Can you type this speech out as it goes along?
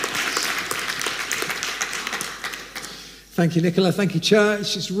Thank you, Nicola. Thank you,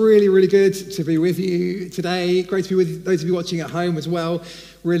 church. It's really, really good to be with you today. Great to be with those of you watching at home as well.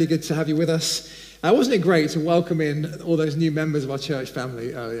 Really good to have you with us. Wasn't it great to welcome in all those new members of our church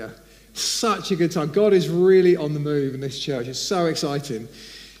family earlier? Such a good time. God is really on the move in this church. It's so exciting.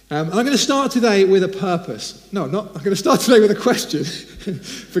 I'm going to start today with a purpose. No, I'm not. I'm going to start today with a question.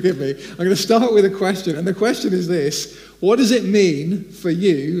 Forgive me. I'm going to start with a question. And the question is this: what does it mean for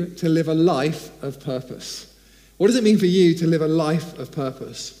you to live a life of purpose? What does it mean for you to live a life of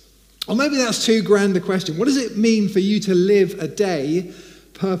purpose? Or maybe that's too grand a question. What does it mean for you to live a day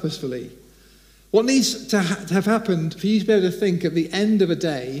purposefully? What needs to have happened for you to be able to think at the end of a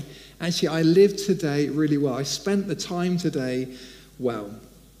day, actually, I lived today really well. I spent the time today well.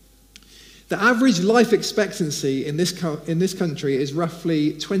 The average life expectancy in this country is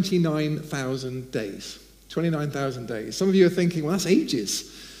roughly 29,000 days. 29,000 days. Some of you are thinking, well, that's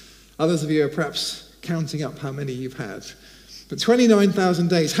ages. Others of you are perhaps counting up how many you've had. But 29,000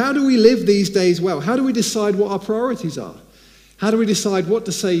 days. How do we live these days well? How do we decide what our priorities are? How do we decide what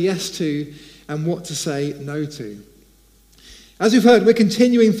to say yes to and what to say no to? As we've heard, we're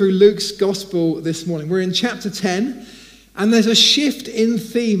continuing through Luke's Gospel this morning. We're in chapter 10, and there's a shift in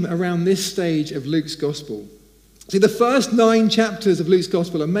theme around this stage of Luke's Gospel. See, the first 9 chapters of Luke's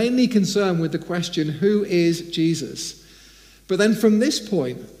Gospel are mainly concerned with the question, who is Jesus? But then from this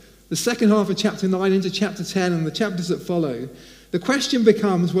point, the second half of chapter 9 into chapter 10 and the chapters that follow, the question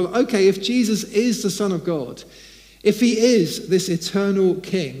becomes, well, okay, if Jesus is the Son of God, if he is this eternal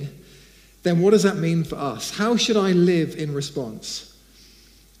King, then what does that mean for us? How should I live in response?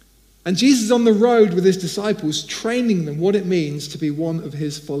 And Jesus is on the road with his disciples, training them what it means to be one of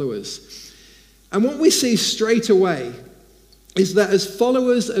his followers. And what we see straight away is that as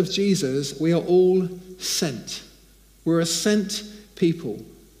followers of Jesus, we are all sent. We're a sent people.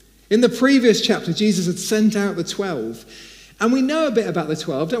 In the previous chapter, Jesus had sent out the 12. And we know a bit about the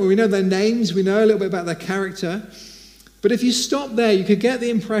 12, don't we? We know their names, we know a little bit about their character. But if you stop there, you could get the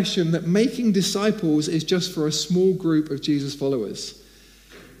impression that making disciples is just for a small group of Jesus followers.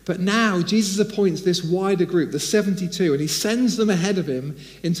 But now, Jesus appoints this wider group, the 72, and he sends them ahead of him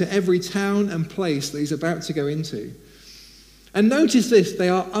into every town and place that he's about to go into. And notice this, they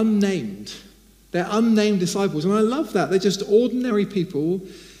are unnamed. They're unnamed disciples. And I love that. They're just ordinary people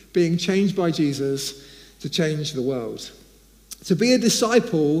being changed by Jesus to change the world. To be a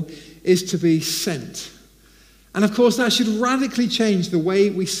disciple is to be sent. And of course, that should radically change the way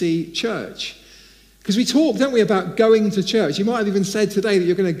we see church. Because we talk, don't we, about going to church. You might have even said today that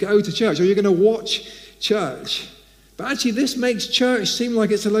you're going to go to church or you're going to watch church. But actually, this makes church seem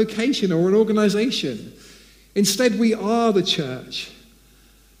like it's a location or an organization. Instead, we are the church.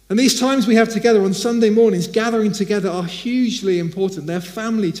 And these times we have together on Sunday mornings, gathering together, are hugely important. They're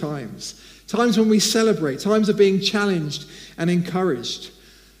family times, times when we celebrate, times of being challenged and encouraged.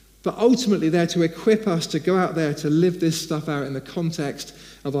 But ultimately, they're to equip us to go out there to live this stuff out in the context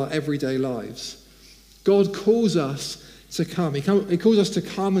of our everyday lives. God calls us to come. He calls us to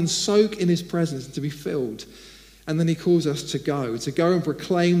come and soak in his presence and to be filled. And then he calls us to go and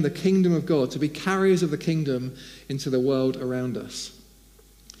proclaim the kingdom of God, to be carriers of the kingdom into the world around us.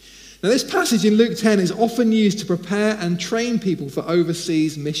 Now, this passage in Luke 10 is often used to prepare and train people for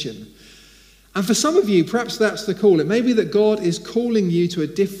overseas mission. And for some of you, perhaps that's the call. It may be that God is calling you to a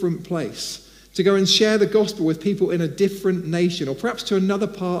different place, to go and share the gospel with people in a different nation, or perhaps to another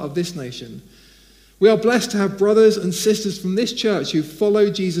part of this nation. We are blessed to have brothers and sisters from this church who follow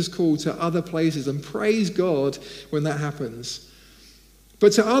Jesus' call to other places, and praise God when that happens.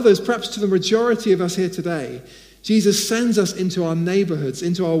 But to others, perhaps to the majority of us here today, Jesus sends us into our neighborhoods,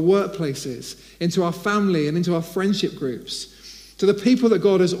 into our workplaces, into our family, and into our friendship groups, to the people that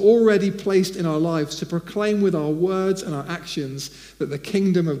God has already placed in our lives to proclaim with our words and our actions that the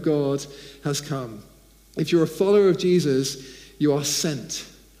kingdom of God has come. If you're a follower of Jesus, you are sent.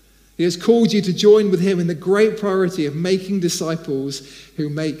 He has called you to join with him in the great priority of making disciples who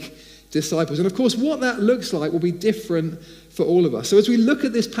make disciples. And of course, what that looks like will be different for all of us. So as we look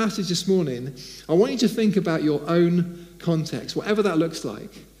at this passage this morning, I want you to think about your own context, whatever that looks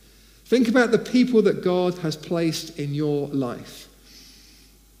like. Think about the people that God has placed in your life.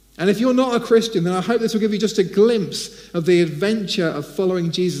 And if you're not a Christian, then I hope this will give you just a glimpse of the adventure of following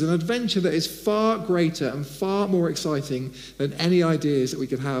Jesus, an adventure that is far greater and far more exciting than any ideas that we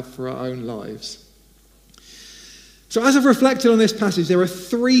could have for our own lives. So as I've reflected on this passage, there are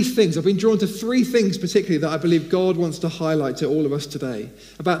 3 things. I've been drawn to 3 things particularly that I believe God wants to highlight to all of us today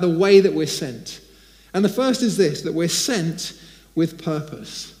about the way that we're sent. And the first is this, that we're sent with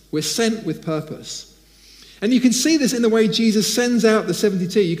purpose. We're sent with purpose. And you can see this in the way Jesus sends out the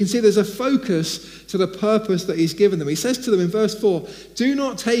 72. You can see there's a focus to the purpose that he's given them. He says to them in verse 4, "Do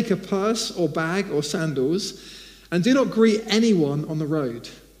not take a purse or bag or sandals, and do not greet anyone on the road."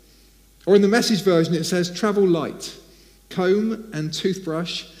 Or in the Message version, it says, "Travel light, comb and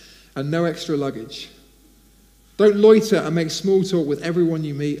toothbrush, and no extra luggage. Don't loiter and make small talk with everyone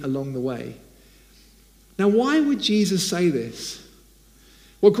you meet along the way." Now, why would Jesus say this?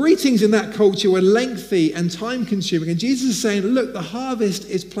 Well, greetings in that culture were lengthy and time-consuming, and Jesus is saying, look, the harvest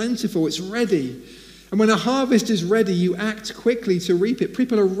is plentiful, it's ready. And when a harvest is ready, you act quickly to reap it.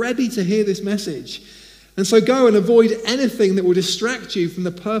 People are ready to hear this message. And so go and avoid anything that will distract you from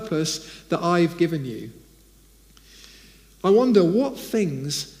the purpose that I've given you. I wonder, what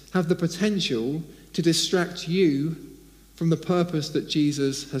things have the potential to distract you from the purpose that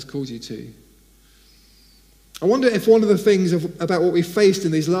Jesus has called you to? I wonder if one of the things about what we faced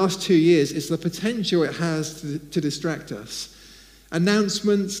in these last 2 years is the potential it has to distract us.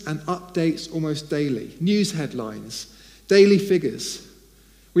 Announcements and updates almost daily. News headlines. Daily figures.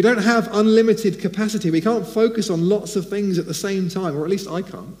 We don't have unlimited capacity. We can't focus on lots of things at the same time, or at least I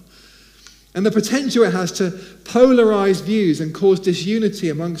can't. And the potential it has to polarize views and cause disunity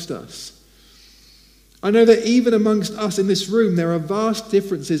amongst us. I know that even amongst us in this room, there are vast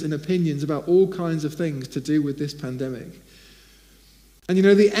differences in opinions about all kinds of things to do with this pandemic. And you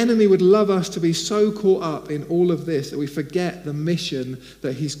know, the enemy would love us to be so caught up in all of this that we forget the mission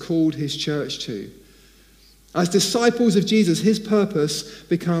that he's called his church to. As disciples of Jesus, his purpose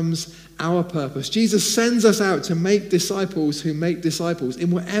becomes our purpose. Jesus sends us out to make disciples who make disciples in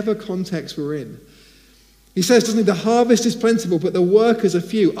whatever context we're in. He says, doesn't he, the harvest is plentiful, but the workers are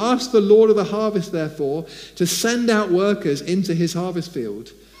few. Ask the Lord of the harvest, therefore, to send out workers into his harvest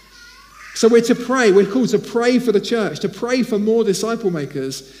field. So we're to pray. We're called to pray for the church, to pray for more disciple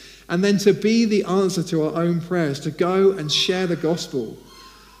makers, and then to be the answer to our own prayers, to go and share the gospel.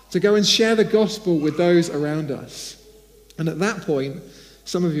 To go and share the gospel with those around us. And at that point,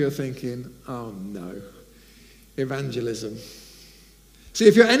 some of you are thinking, oh no, evangelism. See,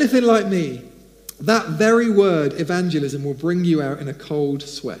 if you're anything like me, that very word, evangelism, will bring you out in a cold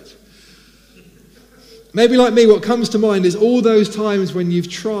sweat. Maybe like me, what comes to mind is all those times when you've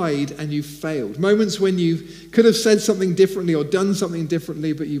tried and you've failed. Moments when you could have said something differently or done something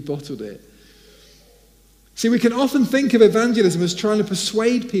differently, but you bottled it. See, we can often think of evangelism as trying to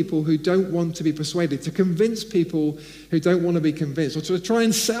persuade people who don't want to be persuaded, to convince people who don't want to be convinced, or to try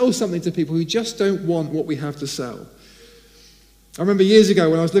and sell something to people who just don't want what we have to sell. I remember years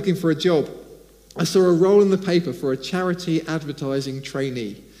ago when I was looking for a job, I saw a role in the paper for a charity advertising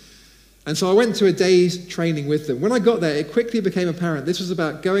trainee. And so I went to a day's training with them. When I got there, it quickly became apparent this was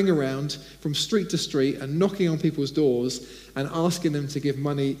about going around from street to street and knocking on people's doors and asking them to give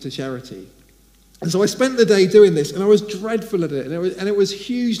money to charity. And so I spent the day doing this, and I was dreadful at it, and it was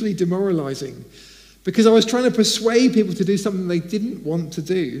hugely demoralizing because I was trying to persuade people to do something they didn't want to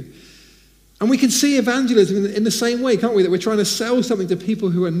do. And we can see evangelism in the same way, can't we? That we're trying to sell something to people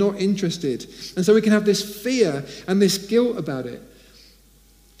who are not interested. And so we can have this fear and this guilt about it.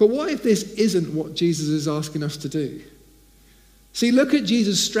 But what if this isn't what Jesus is asking us to do? See, look at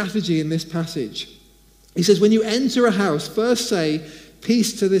Jesus' strategy in this passage. He says, when you enter a house, first say,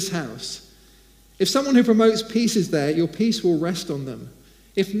 peace to this house. If someone who promotes peace is there, your peace will rest on them.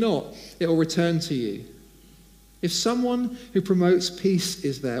 If not, it will return to you. If someone who promotes peace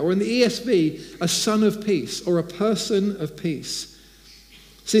is there, or in the ESV, a son of peace, or a person of peace.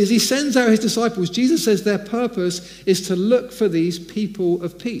 See, as he sends out his disciples, Jesus says their purpose is to look for these people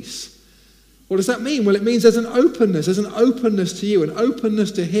of peace. What does that mean? Well, it means there's an openness to you, an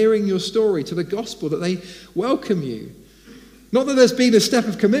openness to hearing your story, to the gospel, that they welcome you. Not that there's been a step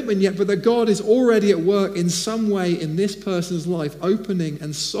of commitment yet, but that God is already at work in some way in this person's life, opening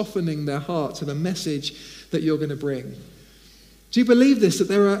and softening their heart to the message that you're going to bring. Do you believe this, that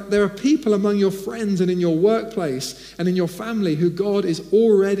there are people among your friends and in your workplace and in your family who God is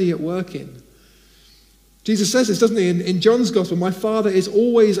already at work in? Jesus says this, doesn't he, in John's Gospel, my Father is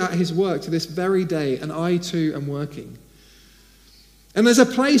always at his work to this very day, and I too am working. And there's a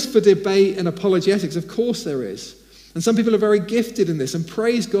place for debate and apologetics, of course there is. And some people are very gifted in this, and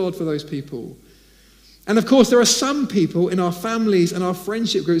praise God for those people. And of course, there are some people in our families and our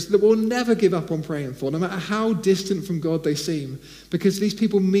friendship groups that will never give up on praying for, no matter how distant from God they seem, because these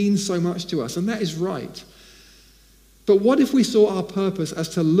people mean so much to us, and that is right. But what if we saw our purpose as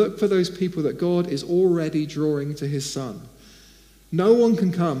to look for those people that God is already drawing to his Son? No one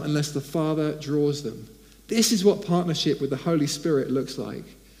can come unless the Father draws them. This is what partnership with the Holy Spirit looks like.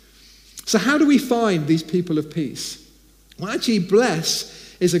 So how do we find these people of peace? Well, actually,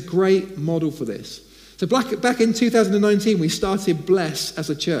 Bless is a great model for this. So back in 2019, we started Bless as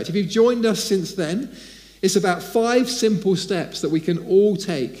a church. If you've joined us since then, it's about 5 simple steps that we can all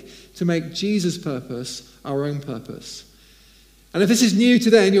take to make Jesus' purpose our own purpose. And if this is new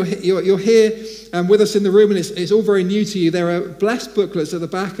today and you're here with us in the room and it's all very new to you, there are Bless booklets at the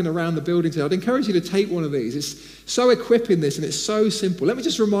back and around the building today. I'd encourage you to take one of these. It's so equipping this and it's so simple. Let me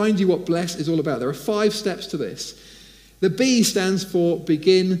just remind you what Bless is all about. There are 5 steps to this. The B stands for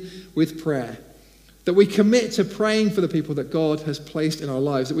begin with prayer. That we commit to praying for the people that God has placed in our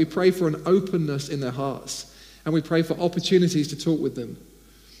lives. That we pray for an openness in their hearts. And we pray for opportunities to talk with them.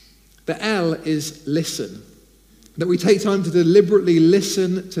 The L is listen. That we take time to deliberately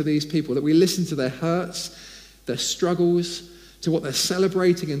listen to these people. That we listen to their hurts, their struggles, to what they're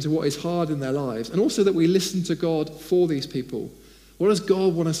celebrating and to what is hard in their lives. And also that we listen to God for these people. What does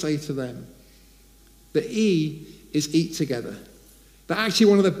God want to say to them? The E is eat together. That actually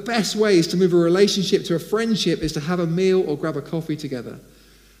one of the best ways to move a relationship to a friendship is to have a meal or grab a coffee together.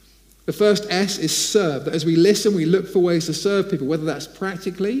 The first S is serve. That as we listen, we look for ways to serve people, whether that's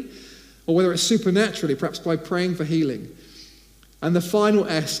practically or whether it's supernaturally, perhaps by praying for healing. And the final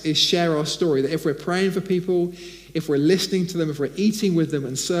S is share our story. That if we're praying for people, if we're listening to them, if we're eating with them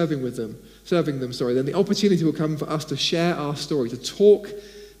and serving them, then the opportunity will come for us to share our story, to talk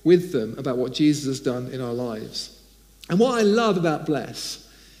with them about what Jesus has done in our lives. And what I love about Bless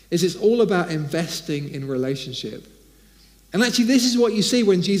is it's all about investing in relationship. And actually, this is what you see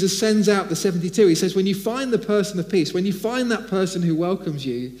when Jesus sends out the 72. He says, when you find the person of peace, when you find that person who welcomes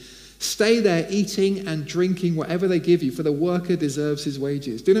you, stay there eating and drinking whatever they give you, for the worker deserves his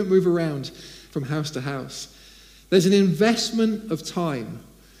wages. Do not move around from house to house. There's an investment of time.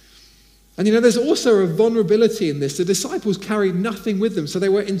 And there's also a vulnerability in this. The disciples carried nothing with them, so they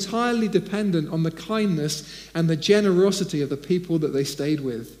were entirely dependent on the kindness and the generosity of the people that they stayed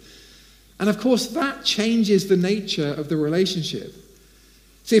with. And of course, that changes the nature of the relationship.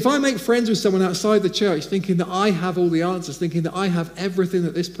 See, if I make friends with someone outside the church thinking that I have all the answers, thinking that I have everything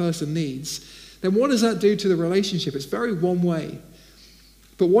that this person needs, then what does that do to the relationship? It's very one way.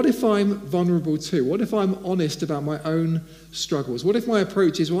 But what if I'm vulnerable too? What if I'm honest about my own struggles? What if my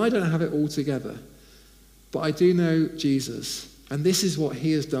approach is, well, I don't have it all together, but I do know Jesus, and this is what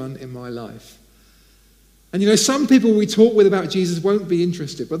he has done in my life. And some people we talk with about Jesus won't be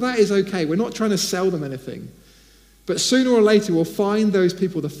interested, but that is okay. We're not trying to sell them anything. But sooner or later, we'll find those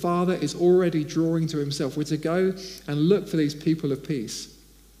people the Father is already drawing to himself. We're to go and look for these people of peace.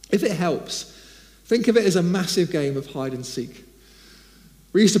 If it helps, think of it as a massive game of hide and seek.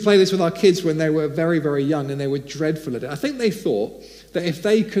 We used to play this with our kids when they were very, very young, and they were dreadful at it. I think they thought that if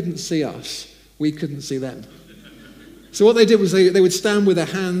they couldn't see us, we couldn't see them. So what they did was they would stand with their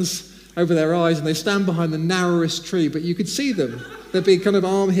hands over their eyes, and they stand behind the narrowest tree, but you could see them. There'd be kind of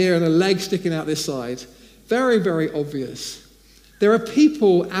arm here and a leg sticking out this side. Very, very obvious. There are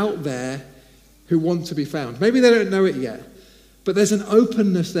people out there who want to be found. Maybe they don't know it yet, but there's an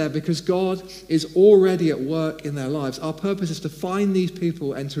openness there because God is already at work in their lives. Our purpose is to find these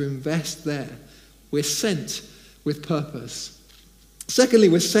people and to invest there. We're sent with purpose. Secondly,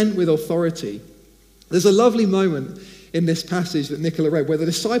 we're sent with authority. There's a lovely moment in this passage that Nicola read where the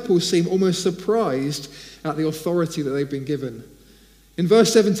disciples seem almost surprised at the authority that they've been given. In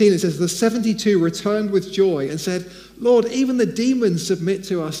verse 17 it says, the 72 returned with joy and said, Lord, even the demons submit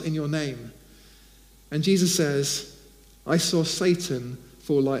to us in your name. And Jesus says, I saw Satan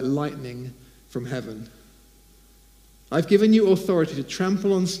fall like lightning from heaven. I've given you authority to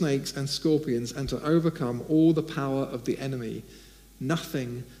trample on snakes and scorpions and to overcome all the power of the enemy.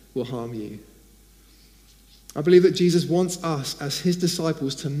 Nothing will harm you. I believe that Jesus wants us as his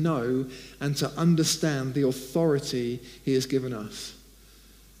disciples to know and to understand the authority he has given us.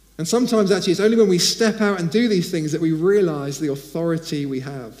 And sometimes actually it's only when we step out and do these things that we realize the authority we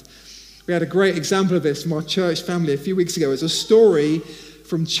have. We had a great example of this from our church family a few weeks ago. It's a story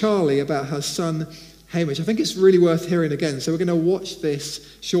from Charlie about her son Hamish. I think it's really worth hearing again. So we're going to watch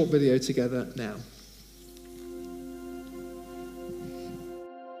this short video together now.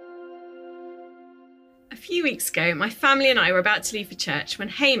 A few weeks ago, my family and I were about to leave for church when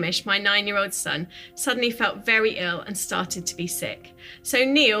Hamish, my 9-year-old son, suddenly felt very ill and started to be sick. So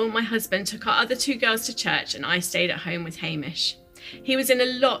Neil, my husband, took our other 2 girls to church and I stayed at home with Hamish. He was in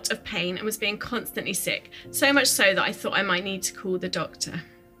a lot of pain and was being constantly sick, so much so that I thought I might need to call the doctor.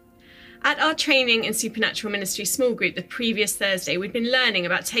 At our training in supernatural ministry small group the previous Thursday, we'd been learning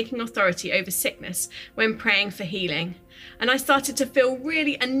about taking authority over sickness when praying for healing. And I started to feel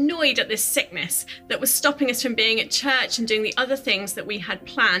really annoyed at this sickness that was stopping us from being at church and doing the other things that we had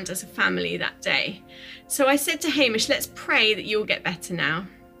planned as a family that day. So I said to Hamish, let's pray that you'll get better now.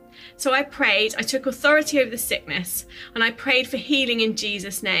 So I prayed, I took authority over the sickness, and I prayed for healing in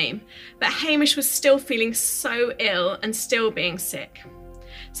Jesus' name. But Hamish was still feeling so ill and still being sick.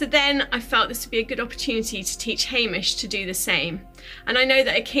 So then I felt this would be a good opportunity to teach Hamish to do the same. And I know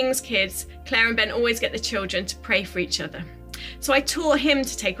that at King's Kids, Claire and Ben always get the children to pray for each other. So I taught him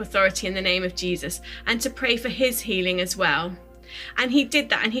to take authority in the name of Jesus and to pray for his healing as well. And he did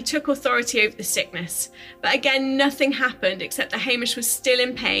that, and he took authority over the sickness. But again, nothing happened except that Hamish was still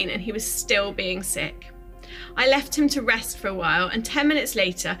in pain and he was still being sick. I left him to rest for a while, and 10 minutes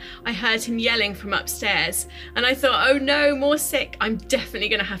later, I heard him yelling from upstairs. And I thought, oh no, more sick. I'm definitely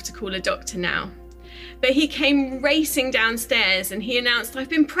going to have to call a doctor now. But he came racing downstairs and he announced, I've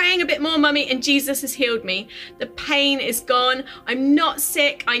been praying a bit more, Mummy, and Jesus has healed me. The pain is gone. I'm not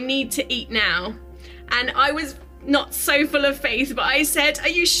sick. I need to eat now. And I was not so full of faith, but I said, are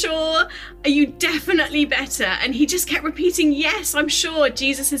you sure? Are you definitely better? And he just kept repeating, yes, I'm sure.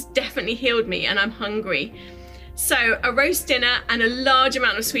 Jesus has definitely healed me and I'm hungry. So a roast dinner and a large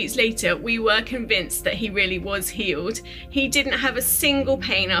amount of sweets later, we were convinced that he really was healed. He didn't have a single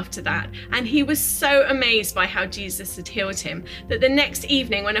pain after that. And he was so amazed by how Jesus had healed him that the next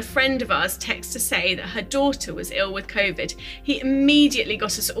evening, when a friend of ours texted to say that her daughter was ill with COVID, he immediately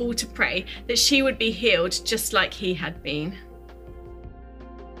got us all to pray that she would be healed just like he had been.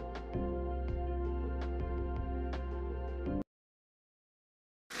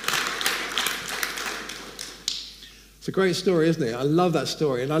 It's a great story, isn't it? I love that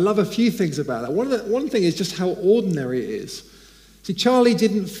story, and I love a few things about that. One thing is just how ordinary it is. See, Charlie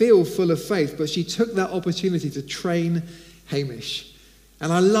didn't feel full of faith, but she took that opportunity to train Hamish.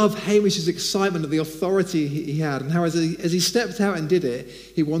 And I love Hamish's excitement of the authority he had, and how as he stepped out and did it,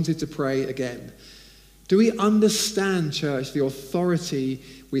 he wanted to pray again. Do we understand, church, the authority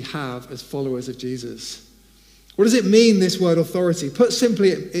we have as followers of Jesus? What does it mean, this word authority? Put simply,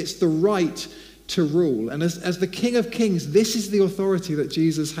 it's the right to rule. And as the King of Kings, this is the authority that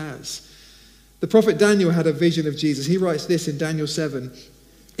Jesus has. The prophet Daniel had a vision of Jesus. He writes this in Daniel 7.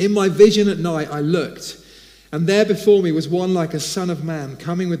 In my vision at night I looked, and there before me was one like a son of man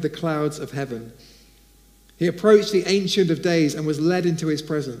coming with the clouds of heaven. He approached the Ancient of Days and was led into his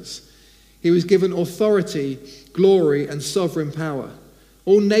presence. He was given authority, glory, and sovereign power.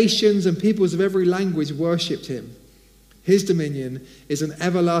 All nations and peoples of every language worshipped him. His dominion is an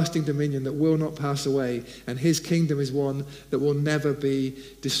everlasting dominion that will not pass away, and his kingdom is one that will never be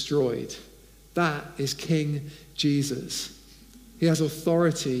destroyed. That is King Jesus. He has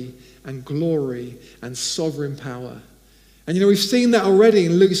authority and glory and sovereign power. And we've seen that already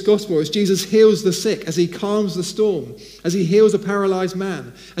in Luke's gospel as Jesus heals the sick, as he calms the storm, as he heals a paralyzed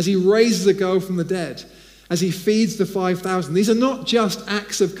man, as he raises a girl from the dead, as he feeds the 5,000. These are not just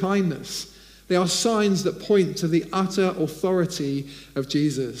acts of kindness. They are signs that point to the utter authority of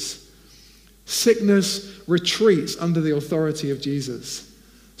Jesus. Sickness retreats under the authority of Jesus.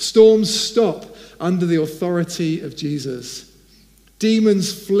 Storms stop under the authority of Jesus.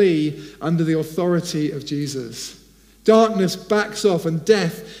 Demons flee under the authority of Jesus. Darkness backs off and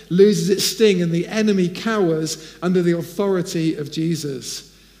death loses its sting and the enemy cowers under the authority of Jesus.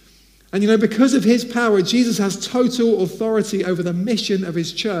 And because of his power, Jesus has total authority over the mission of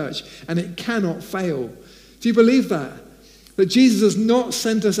his church, and it cannot fail. Do you believe that? That Jesus has not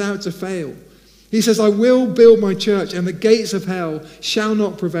sent us out to fail. He says, I will build my church, and the gates of hell shall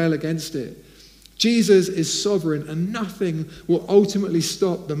not prevail against it. Jesus is sovereign, and nothing will ultimately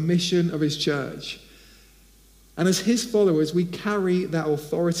stop the mission of his church. And as his followers, we carry that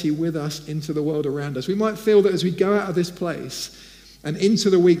authority with us into the world around us. We might feel that as we go out of this place and into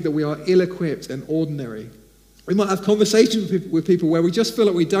the week that we are ill-equipped and ordinary. We might have conversations with people where we just feel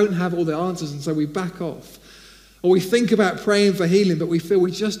like we don't have all the answers, and so we back off. Or we think about praying for healing, but we feel we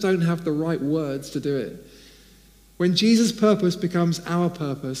just don't have the right words to do it. When Jesus' purpose becomes our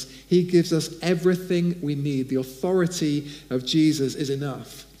purpose, he gives us everything we need. The authority of Jesus is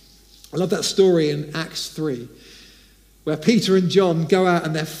enough. I love that story in Acts 3. Where Peter and John go out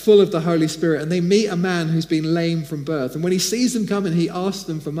and they're full of the Holy Spirit, and they meet a man who's been lame from birth. And when he sees them coming, he asks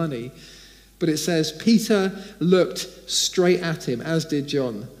them for money. But it says, Peter looked straight at him, as did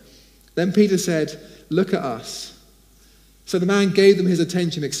John. Then Peter said, look at us. So the man gave them his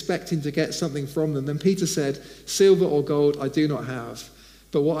attention, expecting to get something from them. Then Peter said, silver or gold I do not have,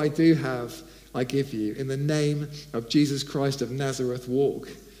 but what I do have I give you. In the name of Jesus Christ of Nazareth, walk.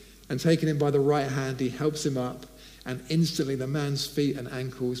 And taking him by the right hand, he helps him up. And instantly the man's feet and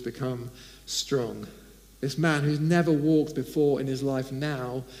ankles become strong. This man who's never walked before in his life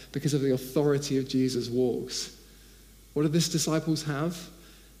now, because of the authority of Jesus, walks. What did his disciples have?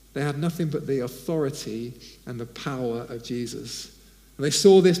 They had nothing but the authority and the power of Jesus. And they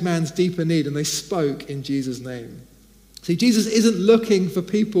saw this man's deeper need and they spoke in Jesus' name. See, Jesus isn't looking for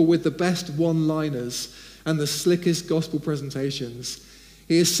people with the best one-liners and the slickest gospel presentations.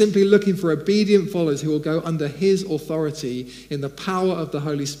 He is simply looking for obedient followers who will go under his authority in the power of the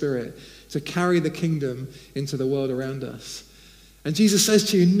Holy Spirit to carry the kingdom into the world around us. And Jesus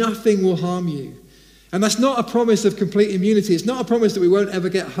says to you, nothing will harm you. And that's not a promise of complete immunity. It's not a promise that we won't ever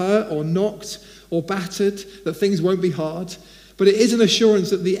get hurt or knocked or battered, that things won't be hard. But it is an assurance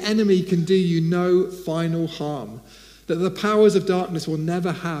that the enemy can do you no final harm, that the powers of darkness will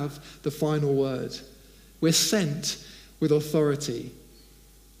never have the final word. We're sent with authority.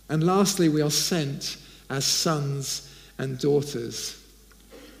 And lastly, we are sent as sons and daughters.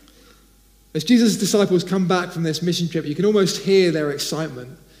 As Jesus' disciples come back from this mission trip, you can almost hear their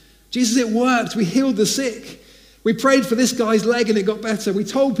excitement. Jesus, it worked. We healed the sick. We prayed for this guy's leg and it got better. We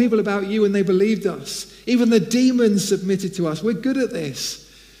told people about you and they believed us. Even the demons submitted to us. We're good at this.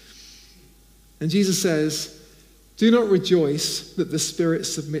 And Jesus says, do not rejoice that the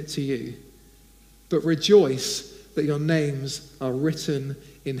spirits submit to you, but rejoice that your names are written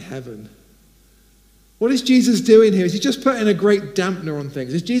in heaven. What is Jesus doing here? Is he just putting a great dampener on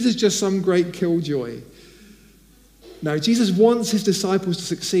things? Is Jesus just some great killjoy? No, Jesus wants his disciples to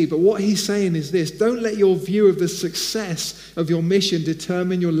succeed, but what he's saying is this: don't let your view of the success of your mission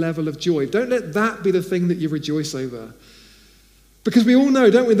determine your level of joy. Don't let that be the thing that you rejoice over. Because we all know,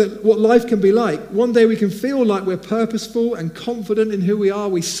 don't we, that what life can be like. One day we can feel like we're purposeful and confident in who we are.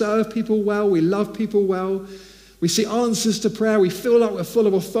 We serve people well. We love people well. We see answers to prayer. We feel like we're full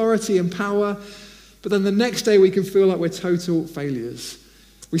of authority and power. But then the next day we can feel like we're total failures.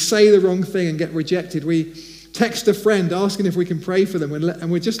 We say the wrong thing and get rejected. We text a friend asking if we can pray for them,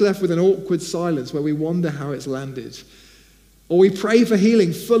 and we're just left with an awkward silence where we wonder how it's landed. Or we pray for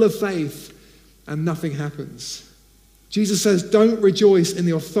healing full of faith and nothing happens. Jesus says, don't rejoice in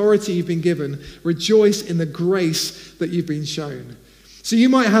the authority you've been given. Rejoice in the grace that you've been shown. So you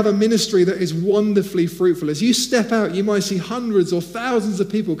might have a ministry that is wonderfully fruitful. As you step out, you might see hundreds or thousands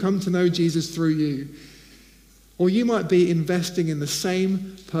of people come to know Jesus through you. Or you might be investing in the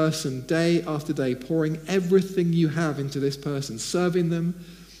same person day after day, pouring everything you have into this person, serving them,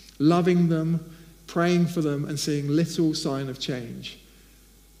 loving them, praying for them, and seeing little sign of change.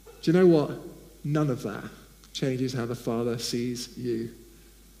 Do you know what? None of that changes how the Father sees you.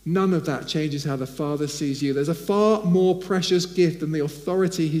 None of that changes how the Father sees you. There's a far more precious gift than the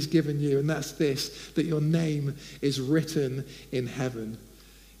authority he's given you, and that's this, that your name is written in heaven.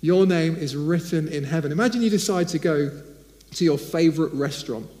 Your name is written in heaven. Imagine you decide to go to your favorite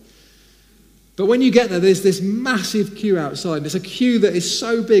restaurant. But when you get there, there's this massive queue outside. It's a queue that is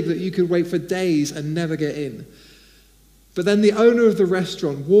so big that you could wait for days and never get in. But then the owner of the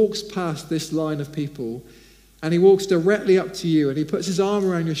restaurant walks past this line of people, and he walks directly up to you, and he puts his arm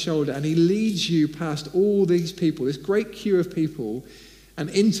around your shoulder, and he leads you past all these people, this great queue of people, and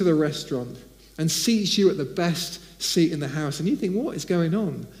into the restaurant, and seats you at the best seat in the house. And you think, what is going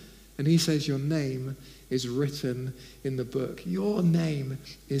on? And he says, your name is written in the book. Your name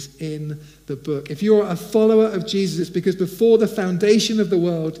is in the book. If you're a follower of Jesus, it's because before the foundation of the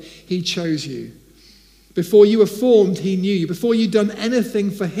world, he chose you. Before you were formed, he knew you. Before you'd done anything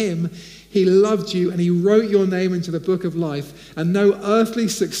for him, he loved you, and he wrote your name into the book of life. And no earthly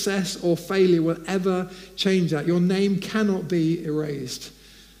success or failure will ever change that. Your name cannot be erased.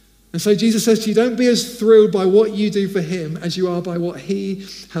 And so Jesus says to you, don't be as thrilled by what you do for him as you are by what he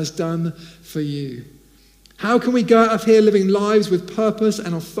has done for you. How can we go out of here living lives with purpose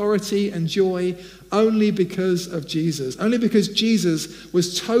and authority and joy? Only because of Jesus. Only because Jesus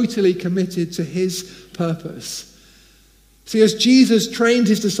was totally committed to his purpose. See, as Jesus trained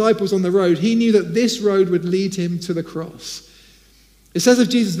his disciples on the road, he knew that this road would lead him to the cross. It says of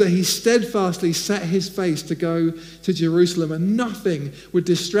Jesus that he steadfastly set his face to go to Jerusalem, and nothing would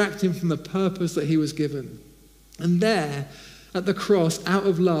distract him from the purpose that he was given. And there, at the cross, out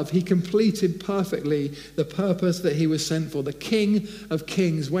of love, he completed perfectly the purpose that he was sent for. The King of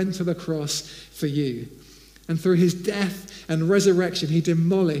Kings went to the cross for you. And through his death and resurrection, he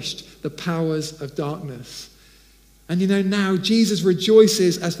demolished the powers of darkness. And you know, now Jesus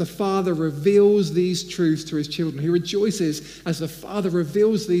rejoices as the Father reveals these truths to his children. He rejoices as the Father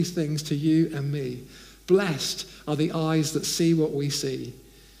reveals these things to you and me. Blessed are the eyes that see what we see.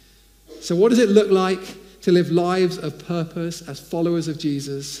 So what does it look like to live lives of purpose as followers of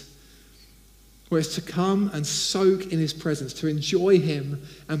Jesus? Well, it's to come and soak in his presence, to enjoy him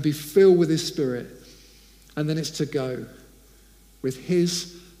and be filled with his Spirit. And then it's to go with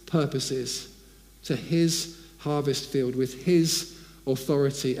his purposes to his harvest field with his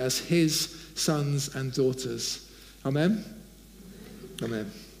authority as his sons and daughters. Amen?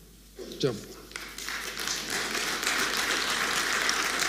 Amen. John.